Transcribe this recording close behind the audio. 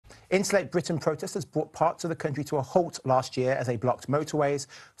Insulate Britain protesters brought parts of the country to a halt last year as they blocked motorways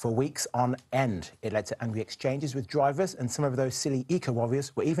for weeks on end. It led to angry exchanges with drivers, and some of those silly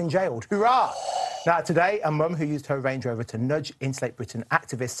eco-warriors were even jailed. Hurrah! Now, today, a mum who used her Range Rover to nudge Insulate Britain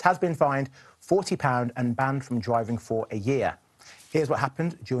activists has been fined £40 and banned from driving for a year. Here's what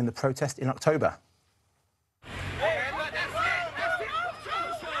happened during the protest in October.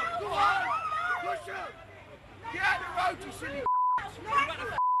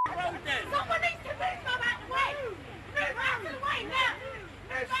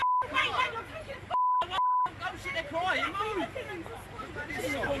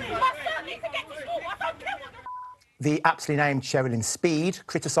 The aptly named Sherrilyn Speid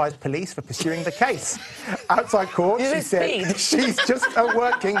criticised police for pursuing the case. Outside court, she said she's just a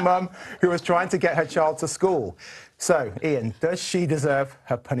working mum who was trying to get her child to school. So, Ian, does she deserve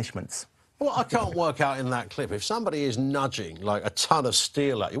her punishments? Well, I can't work out in that clip. If somebody is nudging like a ton of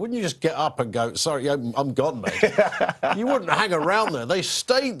steel at you, wouldn't you just get up and go, sorry, I'm gone, mate? You wouldn't hang around there. They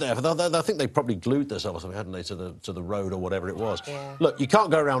stayed there. I think they probably glued themselves, hadn't they, to the road or whatever it was. Yeah. Look, you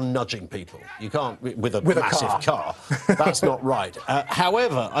can't go around nudging people. You can't with a massive car. That's not right.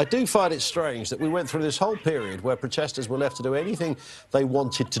 However, I do find it strange that we went through this whole period where protesters were left to do anything they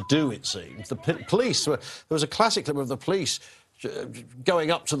wanted to do, it seems. The police, there was a classic clip of the police going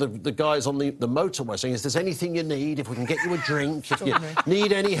up to the guys on the motorway saying, is there anything you need, if we can get you a drink, if you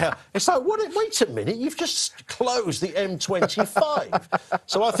need any help. It's like, wait a minute, you've just closed the M25.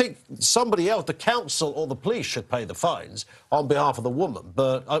 So I think somebody else, the council or the police, should pay the fines on behalf of the woman.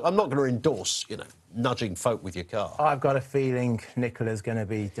 But I'm not going to endorse, nudging folk with your car. I've got a feeling Nicola's going to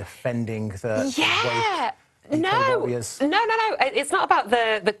be defending the... Yeah! No. It's not about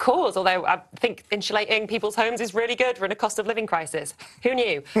the cause, although I think insulating people's homes is really good. We're in a cost of living crisis. Who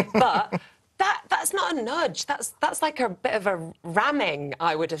knew? But that's not a nudge. That's like a bit of a ramming,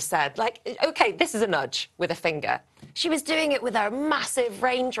 I would have said. Like, OK, this is a nudge with a finger. She was doing it with her massive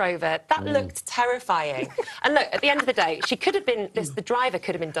Range Rover. That looked terrifying. And look, at the end of the day, she could have been... the driver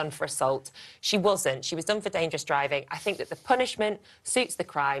could have been done for assault. She wasn't. She was done for dangerous driving. I think that the punishment suits the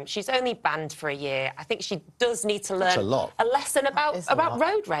crime. She's only banned for a year. I think she does need to learn a lesson about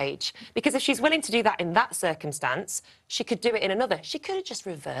road rage. Because if she's willing to do that in that circumstance, she could do it in another. She could have just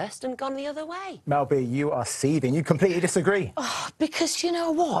reversed and gone the other way. Mel B, you are seething. You completely disagree. Oh, because you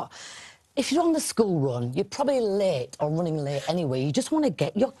know what? If you're on the school run, you're probably late or running late anyway. You just want to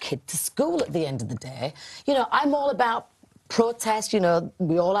get your kid to school at the end of the day. I'm all about protest,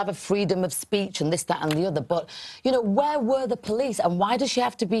 we all have a freedom of speech and this, that and the other. But, where were the police and why does she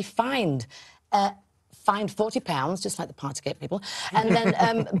have to be fined? Fined £40, just like the Partygate people, and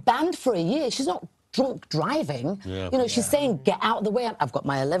then banned for a year. She's not drunk driving. She's saying, get out of the way. I've got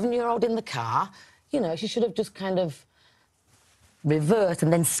my 11-year-old in the car. She should have just kind of reversed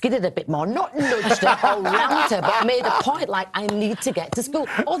and then skidded a bit more, not nudged her or rammed her, but made a point like, I need to get to school.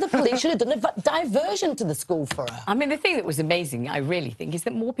 Or the police should have done a diversion to the school for her. I mean, the thing that was amazing, I really think, is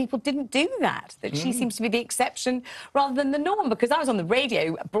that more people didn't do that, that she seems to be the exception rather than the norm, because I was on the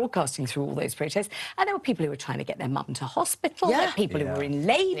radio broadcasting through all those protests, and there were people who were trying to get their mum to hospital, there were people who were in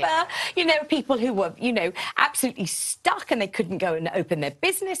labour, people who were, absolutely stuck and they couldn't go and open their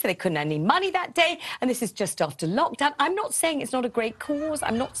business, they couldn't earn any money that day, and this is just after lockdown. I'm not saying it's not a great cause.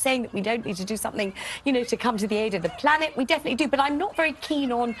 I'm not saying that we don't need to do something, to come to the aid of the planet. We definitely do. But I'm not very keen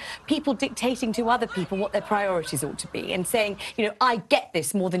on people dictating to other people what their priorities ought to be and saying, I get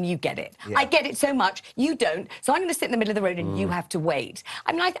this more than you get it. Yeah. I get it so much, you don't. So I'm going to sit in the middle of the road and you have to wait.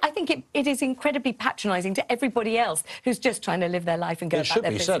 I mean, I think it is incredibly patronising to everybody else who's just trying to live their life and go about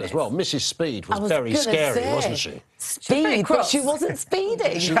their business. It should be said as well, Mrs. Speid was very scary, wasn't she? Speed, but she wasn't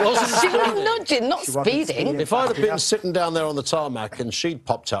speeding. She wasn't. She was nudging, not speeding. If I'd have been sitting down there on the tarmac and she'd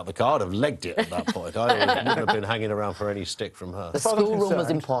popped out the car, I'd have legged it at that point. I wouldn't have been hanging around for any stick from her. The school run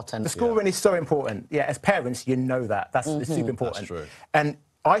was important. The school run is so important. Yeah, as parents, you know that. That's super important. That's true. And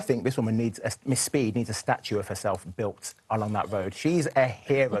I think this woman Miss Speid needs a statue of herself built along that road. She's a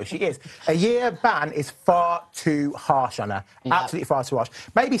hero. She is. A year ban is far too harsh on her. Absolutely far too harsh.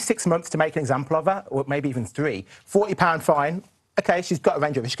 Maybe 6 months to make an example of her, or maybe even 3. £40 fine. OK, she's got a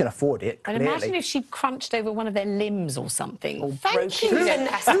Range Rover, she can afford it, And imagine if she'd crunched over one of their limbs or something, or broken Thank you,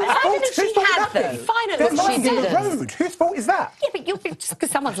 Vanessa. Whose fault she had them. Finally, she did. Road. Whose fault is that? Yeah, but just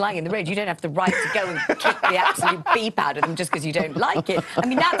because someone's lying in the road, you don't have the right to go and kick the absolute beep out of them just because you don't like it. I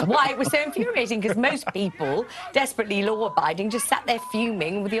mean, that's why it was so infuriating, because most people, desperately law-abiding, just sat there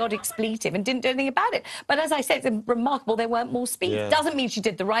fuming with the odd expletive and didn't do anything about it. But as I said, it's remarkable there weren't more speed. Doesn't mean she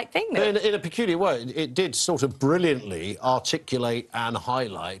did the right thing, though. In a peculiar way, it did sort of brilliantly articulate articulate and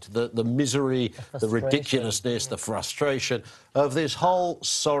highlight the misery, the ridiculousness, the frustration of this whole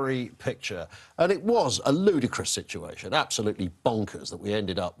sorry picture. And it was a ludicrous situation, absolutely bonkers, that we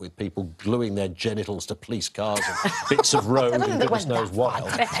ended up with people gluing their genitals to police cars and bits of road and goodness knows what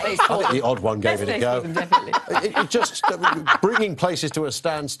else. I think the odd one gave it a go. It just bringing places to a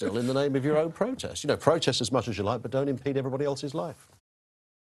standstill in the name of your own protest. You know, protest as much as you like, but don't impede everybody else's life.